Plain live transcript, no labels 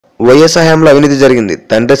YS హయాంలో అవినీతి జరిగింది,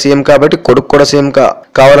 తండ్రి సీఎం కాబట్టి కొడుకు కూడా సీఎం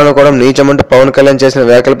కావాలనుకోవడం నీచమంటూ పవన్ కళ్యాణ్ చేసిన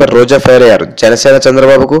వ్యాఖ్యలపై రోజా ఫైర్ అయ్యారు. జనసేన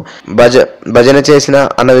చంద్రబాబుకు భజన చేసిన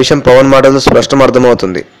అన్న విషయం పవన్ మాటలతో స్పష్టం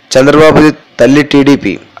అర్థమవుతుంది. చంద్రబాబుది తల్లి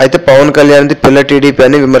టీడీపీ అయితే పవన్ కళ్యాణ్ది పిల్ల టీడీపీ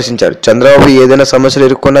అని విమర్శించారు. చంద్రబాబు ఏదైనా సమస్యలు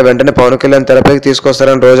ఇరుక్కున్నా వెంటనే పవన్ కళ్యాణ్ తెరపైకి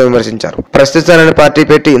తీసుకొస్తారని రోజా విమర్శించారు. ప్రశ్నిస్తానని పార్టీ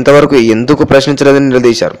పెట్టి ఇంతవరకు ఎందుకు ప్రశ్నించలేదని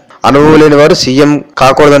నిలదీశారు. అనుభవం లేని వారు సీఎం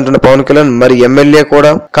కాకూడదంటున్న పవన్ కళ్యాణ్ మరి ఎమ్మెల్యే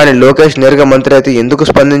కూడా కానీ లోకేష్ నేరుగా మంత్రి అయితే ఎందుకు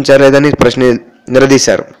స్పందించలేదని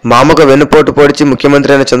నిలదీశారు. మామకు వెన్నుపోటు పొడిచి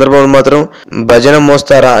ముఖ్యమంత్రి అయిన చంద్రబాబు మాత్రం భుజాన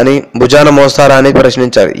మోస్తారా అని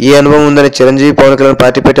ప్రశ్నించారు. ఈ అనుభవం ఉందని చిరంజీవి పవన్ కళ్యాణ్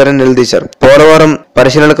పార్టీ పెట్టారని నిలదీశారు. పోలవరం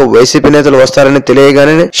పరిశీలనకు వైసీపీ నేతలు వస్తారని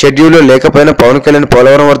తెలియగానే షెడ్యూల్ లేకపోయినా పవన్ కళ్యాణ్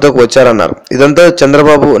పోలవరం వద్దకు వచ్చారన్నారు. ఇదంతా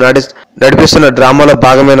చంద్రబాబు నడిపిస్తున్న డ్రామాలో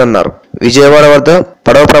భాగమేనన్నారు. విజయవాడ వద్ద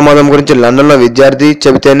పడవ ప్రమాదం గురించి లండన్ లో విద్యార్థి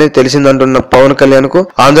చెబితేనే తెలిసిందంటున్న పవన్ కళ్యాణ్ కు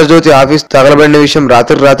ఆంధ్రజ్యోతి ఆఫీస్ తగలబడిన విషయం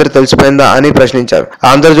రాత్రి తెలిసిపోయిందా అని ప్రశ్నించారు.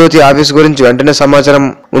 ఆంధ్రజ్యోతి ఆఫీస్ గురించి వెంటనే సమాచారం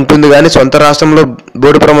ఉంటుంది గాని సొంత రాష్ట్రంలో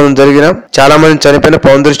బోటు ప్రమాదం జరిగినా చాలా మంది చనిపోయిన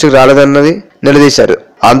పవన్ దృష్టికి రాలేదన్నది నిలదీశారు.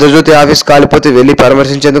 ఆంధ్రజ్యోతి ఆఫీస్ కాలిపోతే వెళ్లి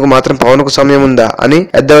పరామర్శించేందుకు మాత్రం పవన్ కు సమయం ఉందా అని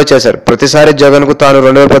ఎద్దేవా చేశారు. ప్రతిసారి జగన్ కు తాను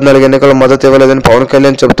 2014 ఎన్నికల్లో మద్దతు ఇవ్వలేదని పవన్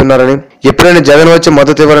కళ్యాణ్ చెబుతున్నారని, ఎప్పుడైనా జగన్ వచ్చి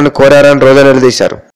మద్దతు ఇవ్వాలని కోరారని రోజా నిలదీశారు.